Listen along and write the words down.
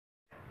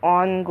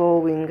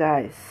ongoing,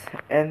 guys,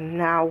 and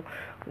now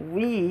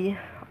we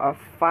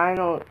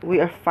we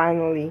are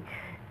finally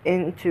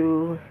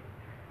into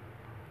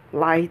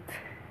light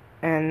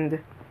and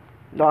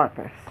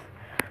darkness.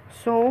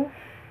 So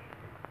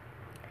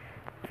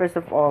first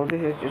of all,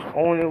 this is just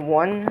only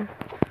one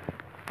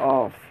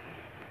of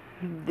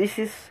this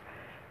is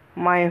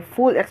my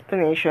full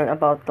explanation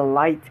about the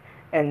light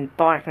and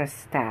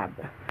darkness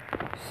tab.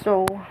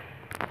 So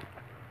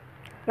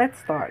let's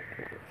start.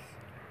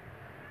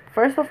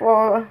 First of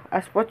all,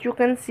 as what you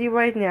can see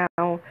right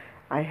now,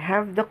 I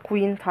have the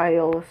queen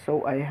tile,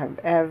 so I have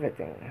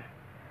everything.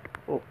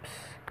 Oops.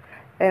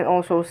 And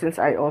also, since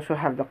I also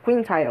have the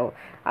queen tile,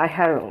 I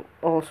have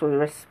also the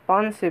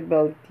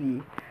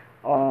responsibility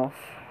of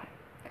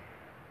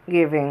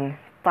giving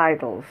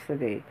titles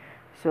today.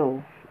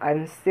 So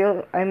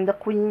I'm the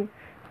queen.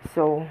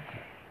 So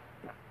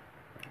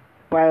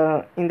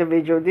while in the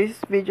video,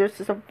 this video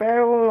is a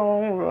very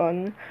long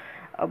run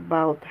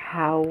about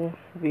how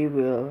we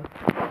will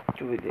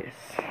do this.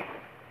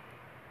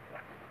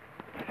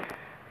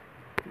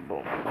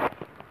 Boom.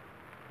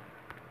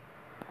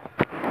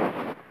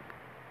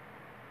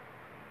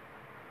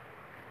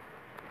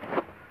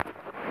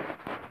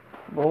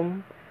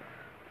 Boom.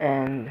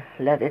 And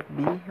let it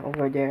be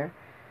over there.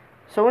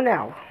 So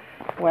now,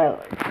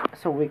 well,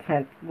 so we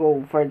can't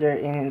go further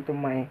into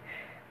my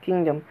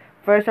kingdom.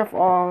 First of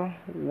all,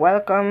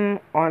 welcome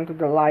onto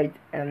the light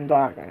and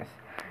darkness.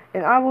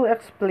 And I will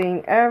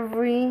explain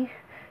every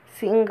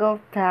single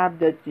tab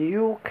that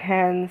you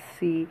can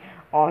see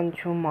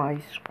onto my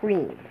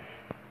screen.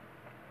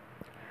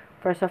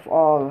 First of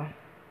all,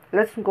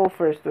 let's go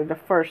first to the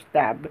first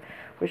tab,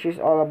 which is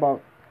all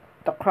about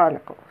the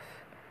Chronicles.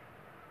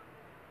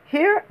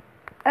 Here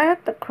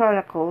at the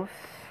Chronicles,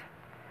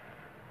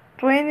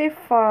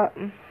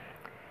 25,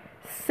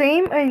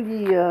 same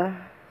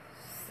idea,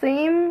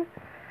 same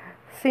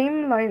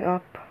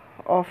lineup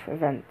of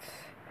events.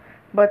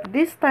 But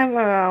this time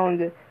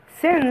around,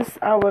 since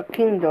our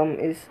kingdom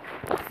is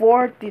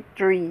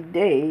 43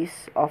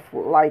 days of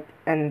light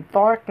and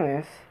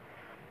darkness,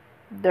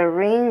 the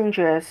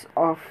ranges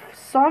of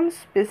some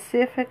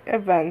specific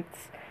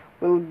events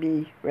will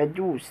be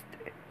reduced.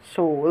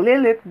 So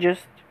Lilith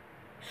just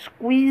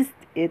squeezed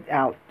it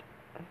out.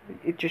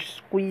 It just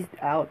squeezed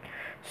out.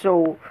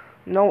 So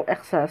no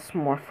excess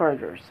more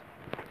furthers.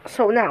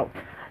 So now,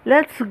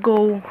 let's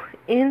go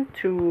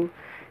into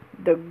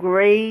the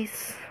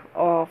grace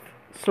of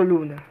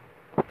Soluna.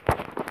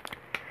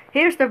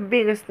 Here's the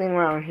biggest thing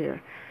around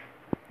here.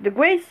 The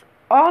grace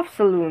of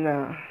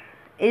Soluna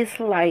is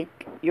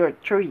like your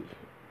tree.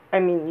 I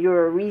mean,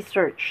 your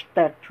research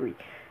tech tree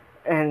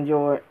and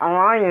your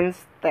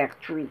alliance tech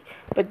tree.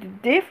 But the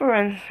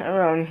difference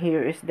around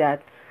here is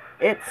that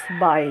it's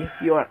by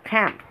your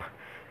camp.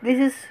 This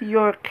is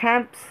your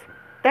camp's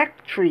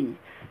tech tree.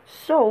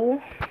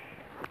 So,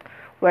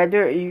 but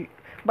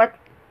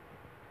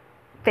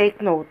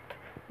take note,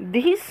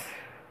 these,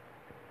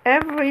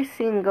 every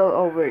single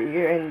over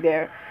here and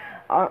there,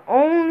 are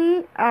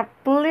only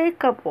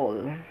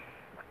applicable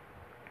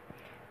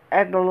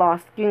at the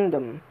Lost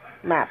Kingdom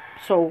map.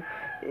 So,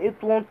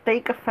 it won't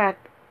take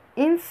effect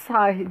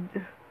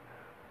inside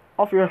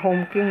of your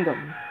home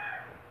kingdom.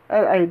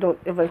 I don't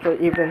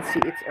eventually even see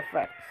its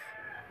effects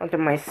onto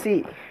my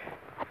sea.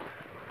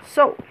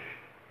 So,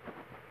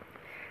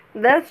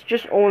 that's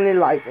just only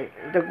like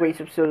the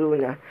grace of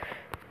Soluna.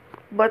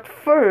 But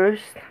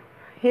first,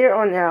 here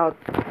on out,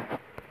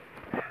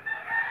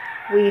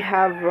 we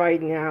have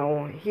right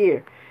now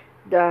here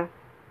the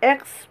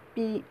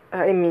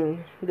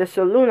the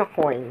Soluna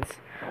coins.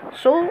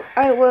 So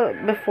I will,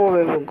 before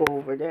we will go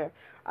over there,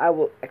 I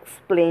will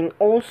explain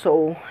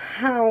also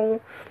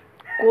how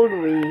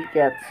could we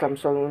get some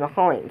Soluna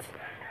coins.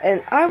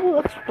 And I will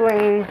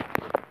explain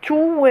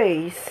 2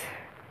 ways,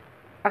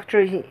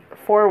 actually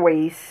 4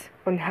 ways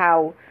on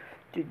how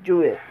to do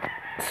it.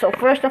 So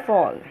first of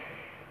all,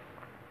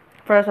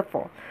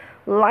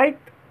 light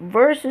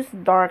versus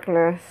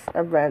darkness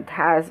event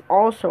has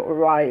also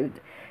arrived,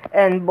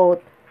 and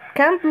both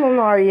Camp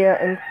Lunaria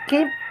and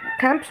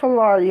Camp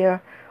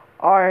Solaria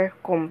are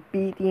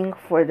competing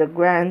for the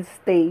grand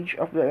stage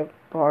of the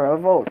electoral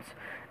votes.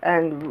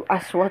 And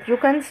as what you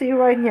can see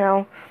right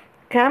now,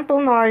 Camp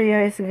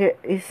Lunaria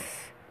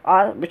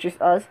which is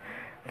us,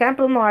 Camp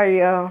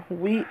Lunaria,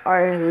 we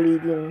are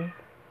leading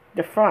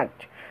the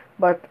front,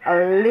 but a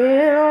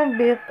little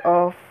bit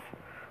of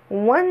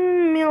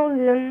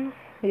 100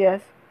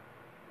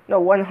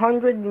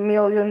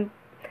 million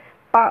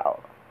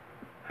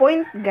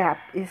point gap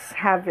is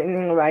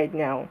happening right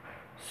now.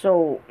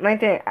 So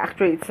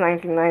it's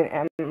 99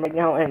 M right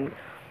now, and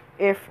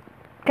if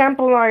Camp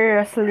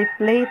Lunaria sleep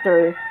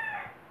later,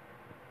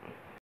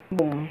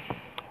 boom,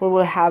 we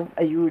will have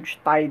a huge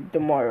tide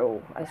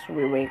tomorrow as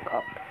we wake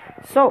up.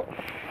 So,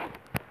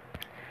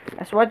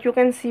 as what you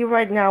can see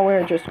right now,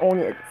 we're just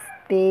only at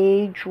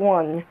stage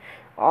 1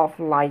 of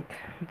light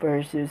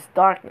versus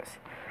darkness.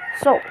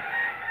 So,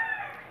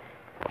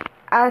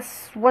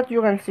 as what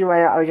you can see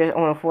right now, I just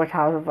own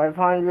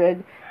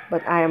 4,500,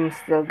 but I am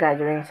still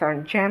gathering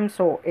some gems,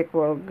 so it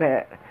will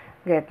get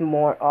get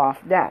more of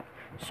that.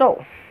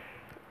 So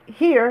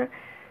here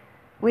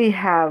we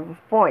have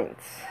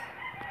points.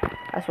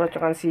 That's what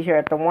you can see here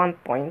at the 1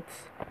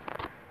 points.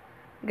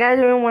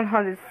 Gathering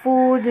 100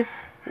 food,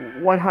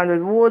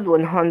 100 wood,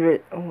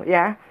 100,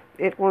 yeah,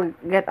 it will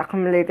get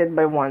accumulated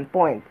by 1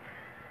 point.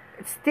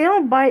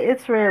 Still, by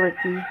its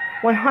rarity,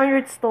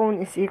 100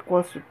 stone is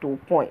equals to 2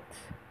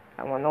 points.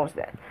 Everyone knows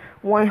that.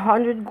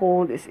 100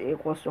 gold is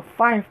equals to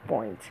 5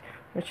 points,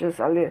 which is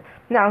a little.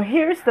 Now,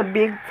 here's the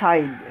big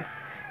tide.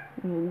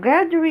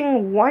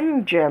 Gathering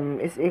 1 gem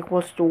is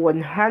equals to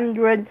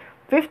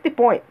 150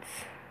 points.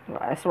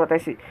 That's what I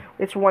see.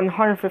 It's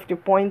 150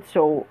 points,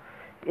 so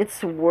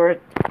it's worth.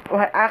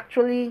 Well,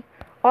 actually,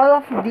 all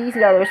of these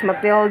letters,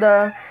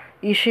 Matilda,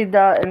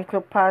 Ishida, and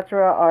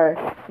Cleopatra,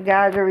 are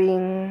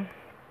gathering.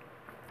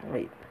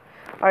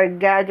 Are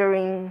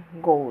gathering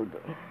gold.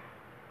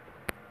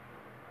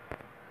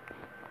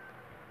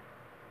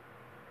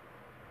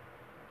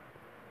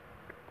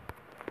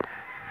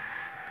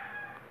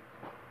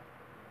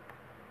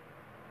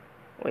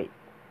 Wait,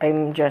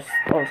 I'm just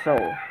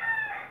also.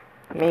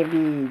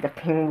 Maybe the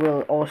king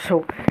will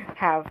also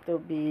have to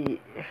be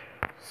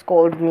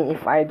scold me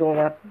if I do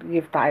not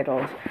give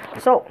titles.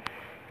 So,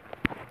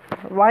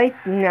 right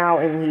now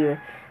in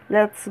here,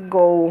 let's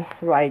go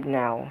right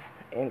now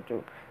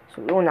into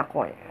Soluna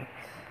coins.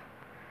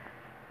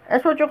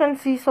 As what you can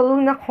see,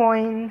 Soluna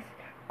coins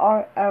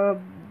are a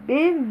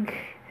big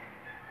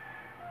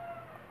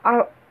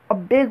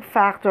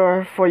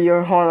factor for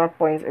your honor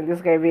points in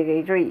this game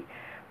VK3,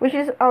 which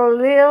is a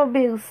little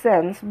big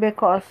sense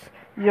because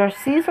your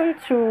season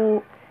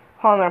 2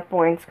 honor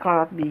points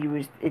cannot be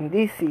used in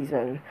this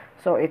season.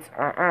 So it's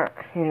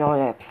you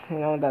know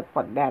that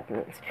what that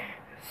means.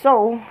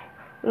 So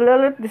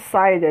Lilith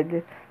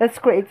decided, let's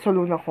create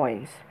Soluna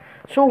coins.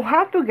 So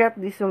how to get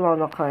these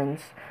Soluna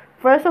coins?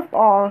 First of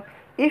all,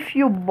 if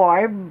you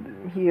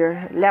barb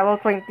here level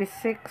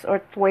 26 or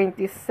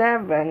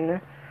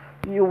 27,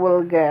 you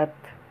will get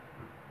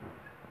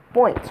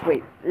points.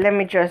 Wait, let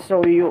me just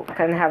so you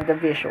can have the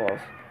visuals.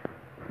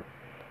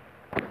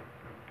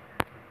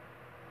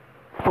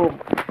 Boom.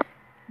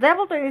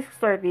 Level 26,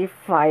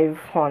 35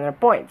 honor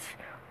points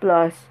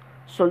plus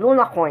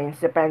Soluna coins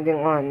depending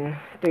on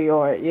to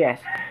your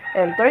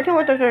and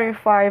 31 to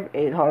 35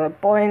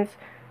 800 points,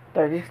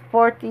 30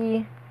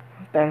 40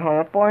 10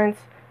 honor points,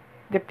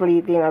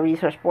 depleting a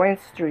resource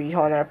points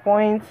 300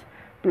 points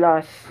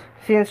plus,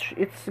 since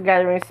it's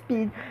gathering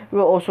speed, you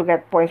will also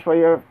get points for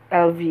your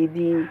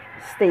LvD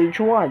stage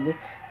 1,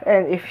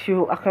 and if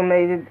you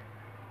accumulated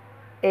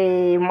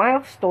a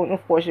milestone,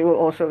 of course you will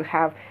also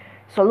have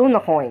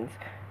Soluna coins.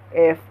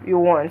 If you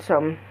want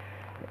some,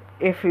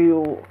 if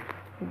you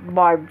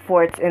barb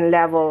forts in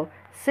level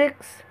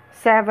 6,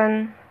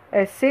 7,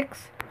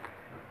 6,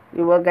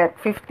 you will get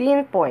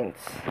 15 points.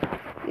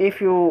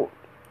 If you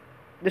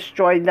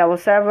destroyed level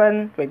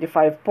 7,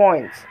 25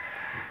 points.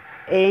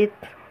 8,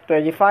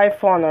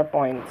 35 honor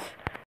points.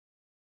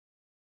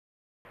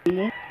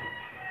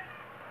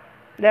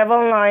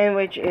 Level 9,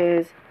 which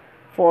is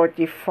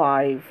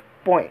 45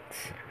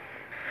 points.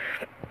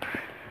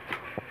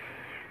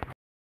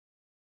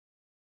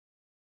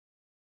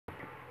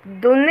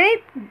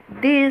 Donate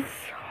these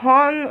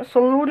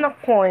Soluna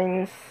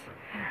coins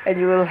and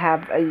you will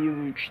have a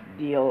huge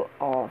deal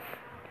of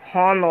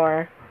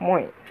honor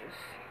points.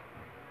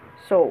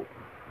 So,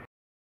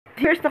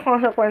 here's the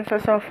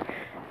consequences of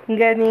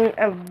getting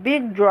a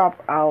big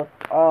dropout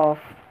of,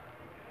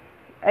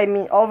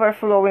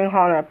 overflowing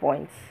honor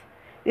points.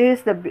 This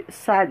is the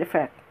side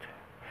effect.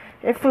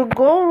 If we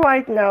go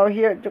right now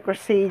here to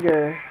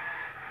Crusader,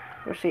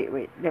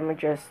 wait, let me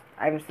just,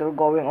 I'm still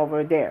going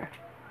over there.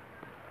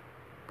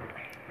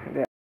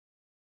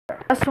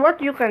 That's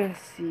what you can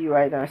see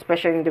right now,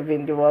 especially in the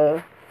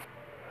individual.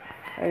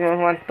 I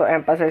don't want to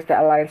emphasize the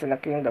alliance and the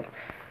kingdom.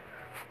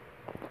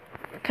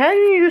 Can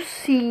you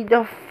see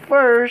the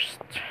first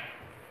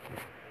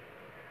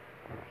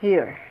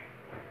here?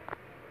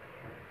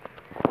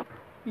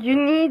 You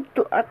need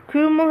to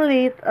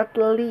accumulate at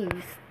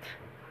least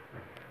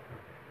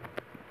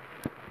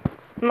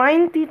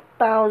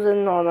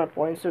 90,000 honor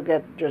points to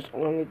get just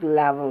only the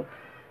level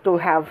to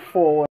have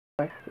 4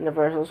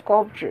 universal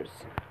sculptures.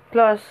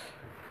 Plus,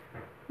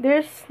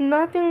 there's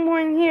nothing more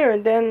in here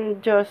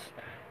than just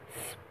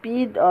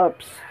speed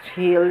ups,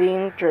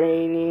 healing,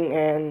 training,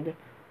 and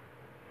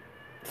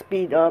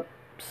speed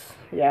ups.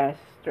 Yes,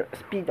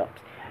 speed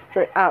ups.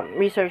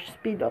 Research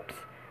speed ups.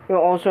 You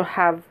also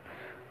have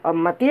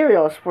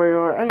materials for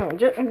your.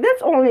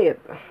 That's only it.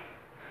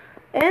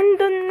 And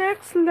the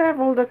next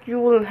level that you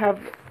will have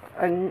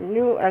a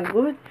new and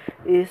good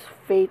is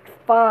Fate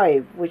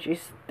 5, which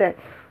is 10.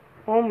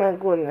 Oh my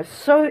goodness.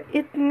 So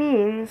it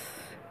means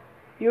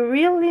you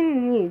really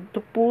need to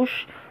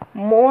push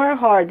more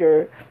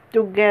harder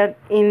to get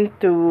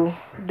into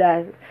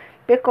that,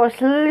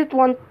 because Lilith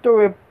wants to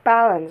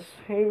rebalance.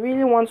 He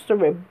really wants to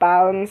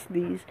rebalance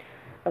these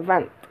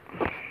events.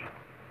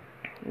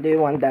 They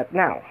want that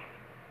now,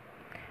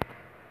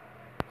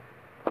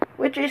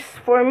 which is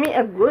for me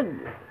a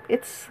good.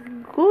 It's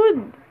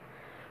good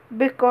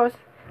because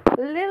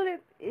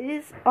Lilith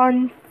is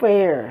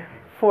unfair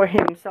for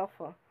himself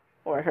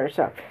or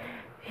herself.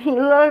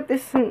 Lilith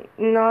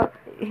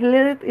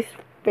is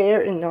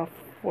fair enough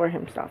for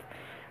himself.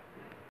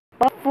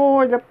 But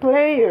for the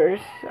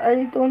players,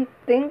 I don't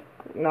think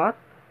not.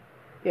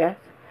 Yes.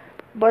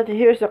 But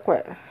here's the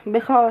question.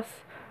 Because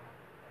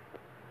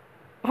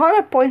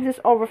 100 points is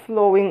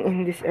overflowing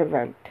in this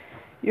event.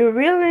 You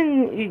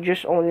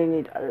just only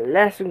need a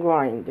less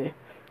grind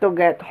to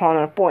get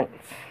 100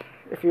 points.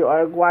 If you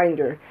are a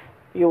grinder,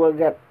 you will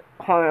get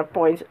 100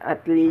 points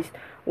at least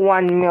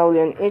 1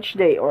 million each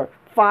day or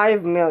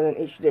 5 million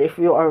each day if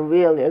you are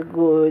really a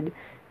good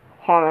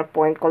 100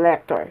 point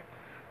collector.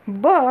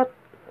 But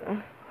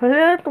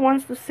Lilith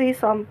wants to say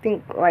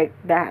something like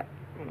that.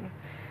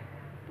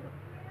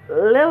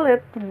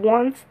 Lilith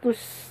wants to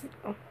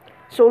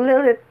so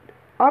Lilith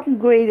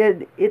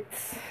upgraded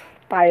its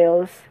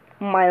tile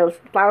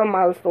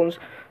milestones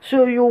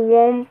so you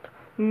won't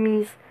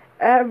miss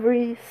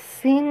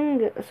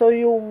so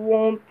you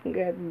won't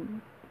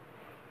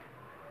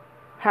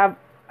have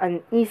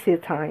an easy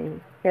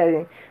time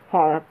getting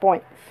 100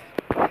 points,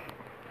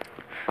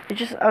 which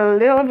is a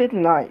little bit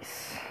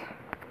nice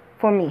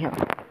for me, huh?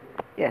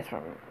 Yes, for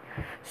me.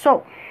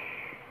 So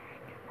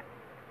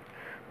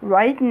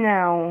right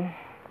now,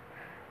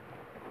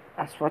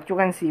 as what you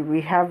can see,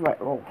 we have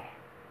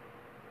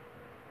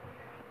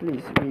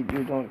please read.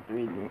 You don't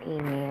read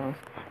emails.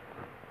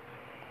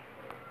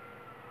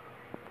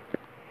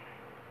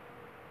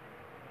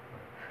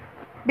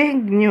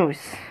 Big news!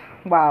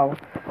 Wow!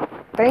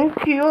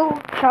 Thank you.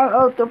 Shout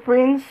out to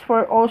Prince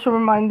for also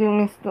reminding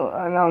me to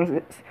announce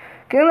this.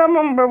 Kingdom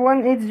number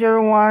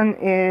 1801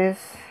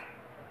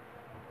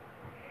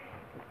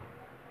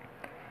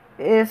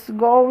 is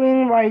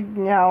going right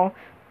now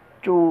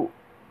to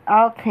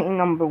Alkane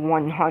number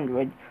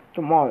 100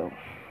 tomorrow.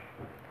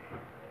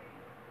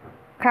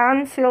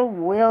 Council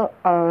will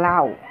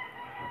allow.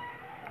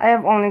 I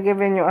have only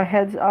given you a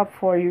heads up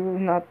for you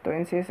not to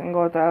insist and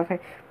go to Alkane.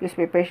 Just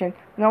be patient.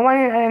 No one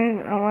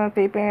I'm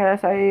taping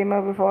as I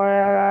email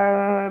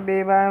before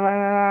be by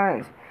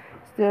my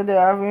Still there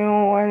are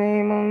one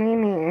email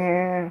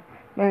me.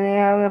 But they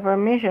have the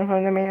permission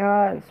from the main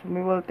alliance.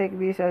 We will take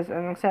this as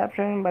an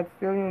exception, but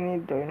still you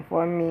need to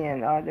inform me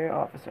and other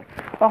officer.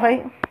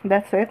 Okay,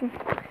 that's it.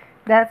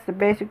 That's the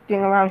basic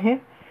thing around here.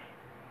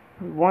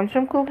 Want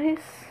some cookies?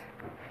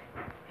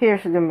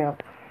 Here's the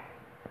milk.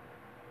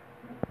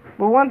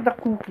 We want the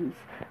cookies.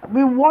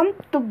 We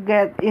want to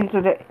get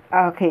into the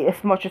LK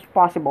as much as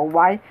possible.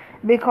 Why?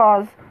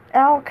 Because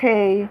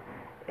LK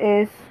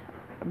is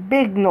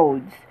big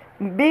loads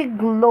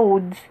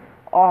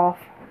of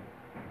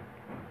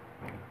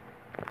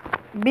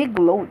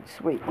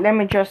Wait, let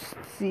me just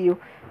see you.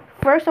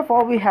 First of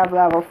all, we have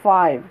level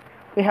 5.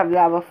 We have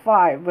level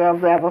 5. We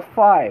have level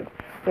 5.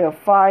 We have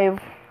 5,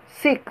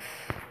 6.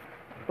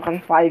 We can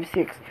 5,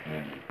 6.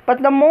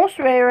 But the most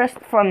rarest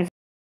from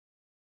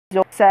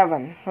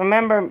 7.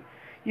 Remember,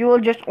 you will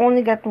just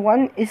only get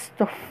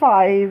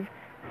 1:5.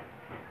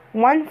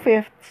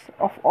 1/5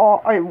 of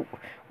all,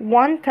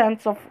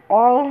 1/10 of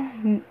all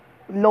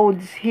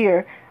loads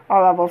here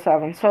are level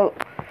 7. So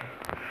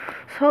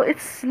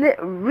it's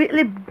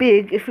really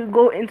big if you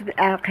go into the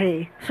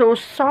LK. So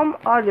some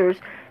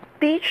others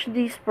teach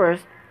these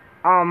first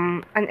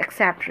an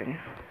exception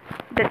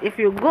that if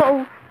you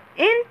go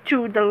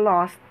into the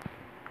Lost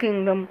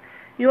Kingdom,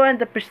 you are in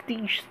the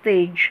prestige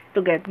stage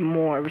to get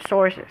more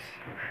resources.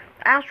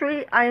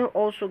 Actually, I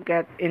also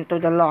get into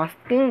the Lost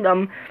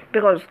Kingdom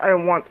because I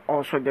want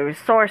also the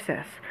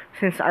resources,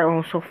 since I'm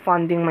also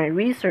funding my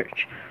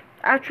research.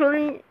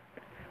 Actually,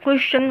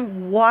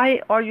 question,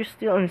 why are you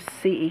still in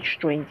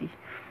CH20?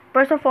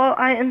 First of all,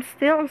 I am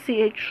still in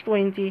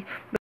CH20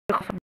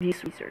 because of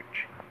this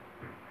research.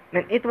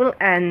 And it will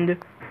end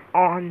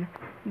on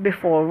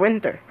before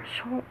winter.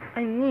 So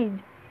I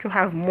need to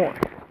have more.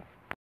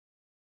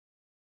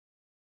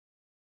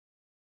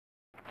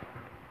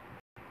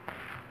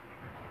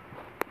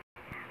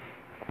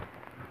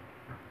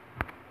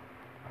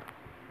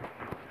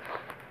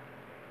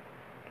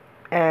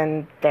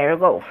 And there you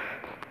go.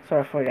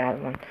 Sorry for that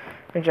one.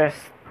 I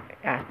just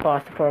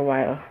paused for a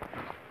while.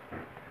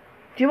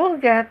 You will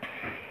get,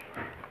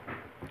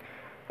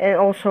 and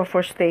also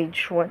for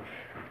stage 1.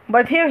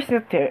 But here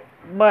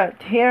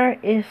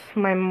is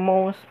my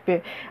most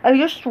big. I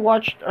just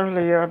watched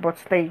earlier about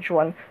stage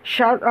 1.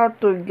 Shout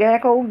out to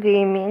Gecko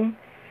Gaming.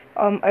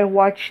 I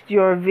watched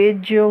your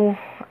video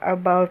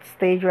about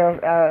stage 1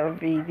 of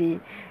LvD,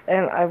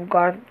 and I've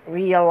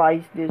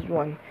realized this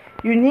one.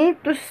 You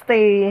need to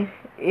stay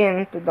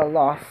into the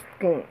Lost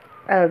King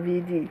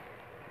LvD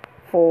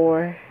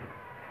for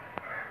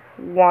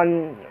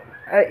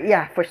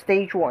for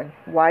stage 1.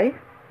 Why?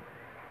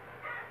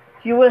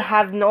 You will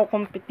have no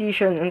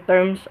competition in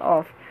terms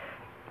of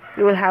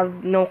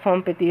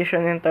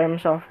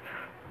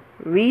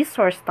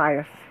resource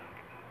type.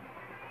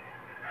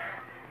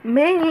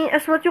 Many,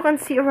 as what you can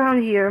see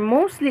around here,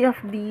 mostly of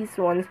these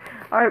ones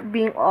are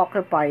being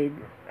occupied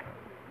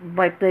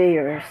by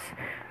players.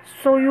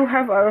 So you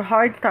have a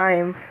hard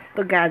time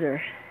to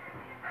gather.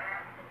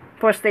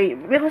 for stage,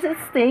 because it's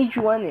stage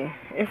 1 eh.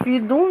 If you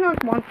do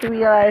not want to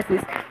realize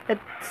this, at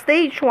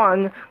stage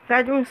 1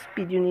 gathering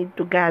speed, you need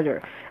to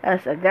gather.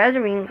 As a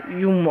gathering,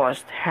 you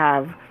must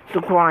have to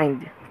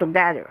grind to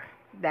gather.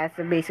 That's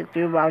the basic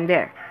theory around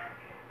there.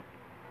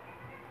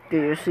 Do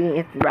you see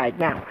it right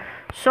now?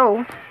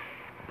 So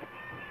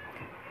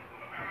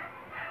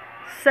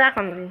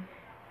secondly,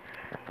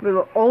 we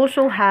will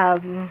also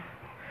have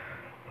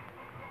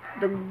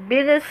the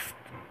biggest.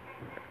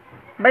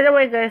 By the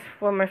way, guys,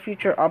 for my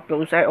future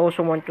uploads, I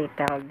also want to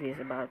tell this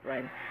about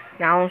right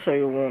now, so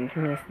you won't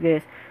miss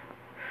this.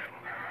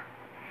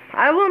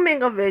 I will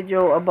make a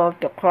video about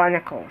the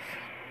Chronicles.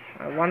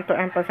 I want to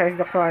emphasize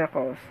the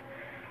Chronicles.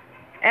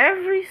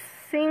 Every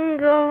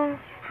single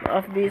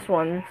of these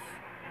ones,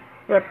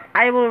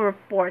 I will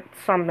report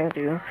something to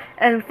you.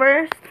 And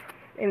first,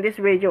 in this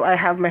video, I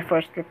have my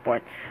first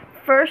report.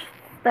 First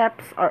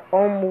steps are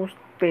almost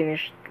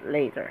finished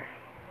later.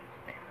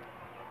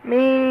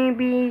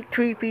 Maybe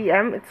 3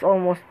 p.m. It's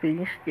almost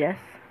finished. Yes,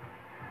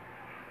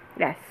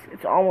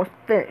 it's almost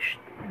finished.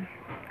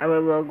 And we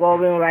will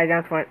going right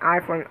now for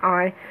an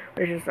eye,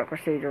 which is the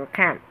Crusader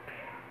camp.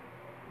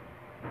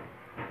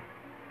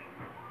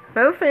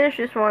 We'll finish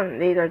this one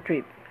later.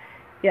 Trip.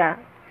 Yeah,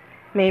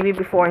 maybe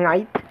before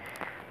night,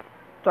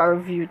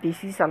 12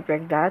 UTC, something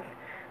like that.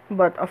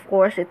 But of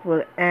course, it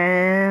will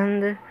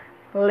end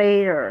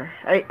later.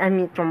 I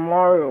mean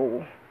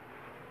tomorrow.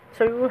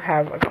 So you will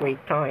have a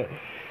great time.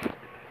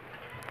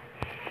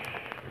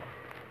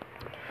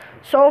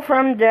 So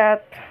from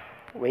that,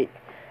 wait,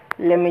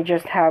 let me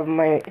just have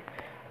my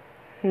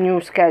new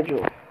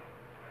schedule.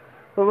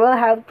 We will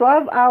have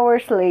 12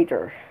 hours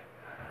later,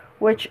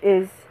 which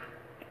is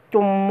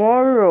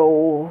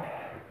tomorrow.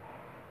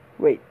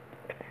 Wait,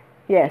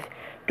 yes,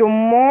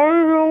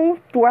 tomorrow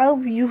 12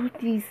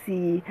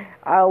 UTC,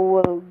 I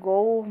will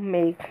go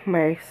make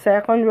my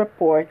second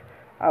report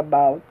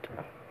about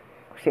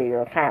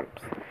Crusader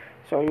camps,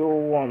 so you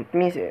won't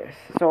miss it.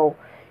 So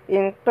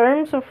in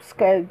terms of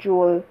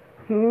schedule,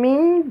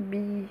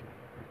 maybe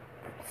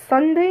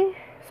Sunday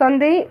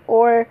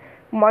or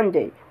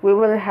Monday,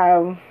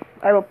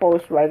 I will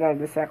post right now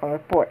the second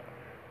report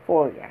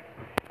for that.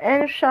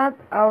 And shout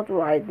out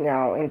right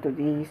now into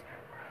these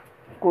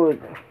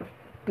good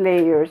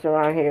players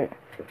around here,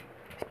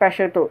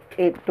 especially to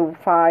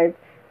 825,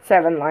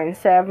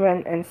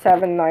 797, and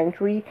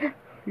 793.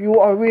 You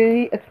are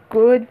really a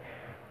good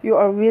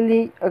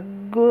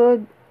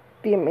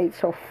teammate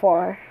so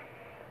far,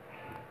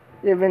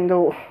 even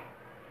though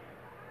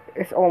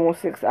it's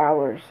almost 6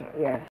 hours.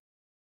 Yeah.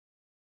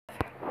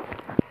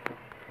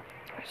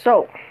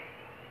 So,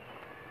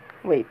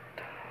 wait.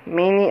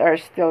 Many are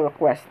still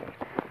requesting.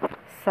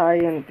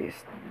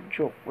 Scientist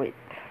joke. Wait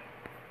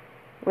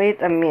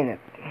a minute.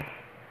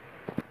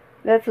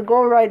 Let's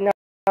go right now.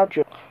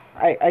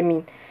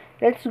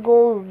 Let's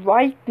go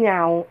right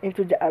now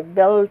into the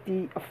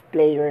ability of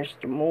players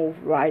to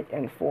move right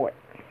and forth.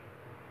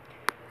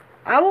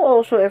 I will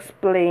also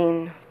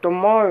explain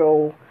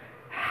tomorrow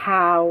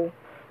how.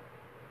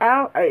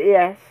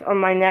 Yes, on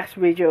my next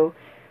video,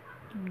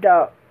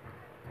 the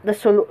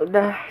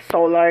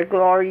solar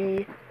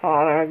glory,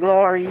 honor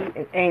glory,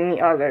 and any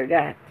other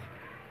that.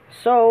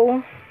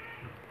 So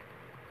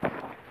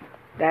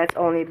that's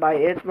only by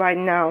it right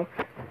now.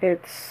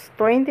 It's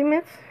 20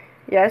 minutes.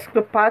 Yes,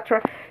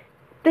 Cleopatra.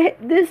 Did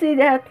you see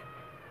that?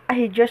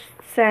 I just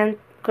sent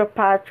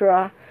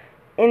Cleopatra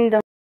in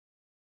the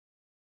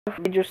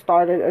video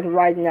started, and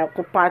right now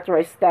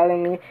Cleopatra is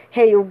telling me,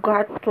 hey, you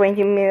got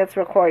 20 minutes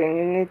recording,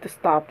 you need to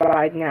stop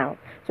right now.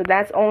 So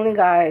that's only,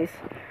 guys.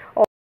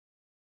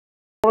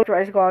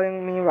 Cleopatra is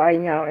calling me right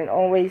now, and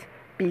always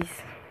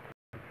peace.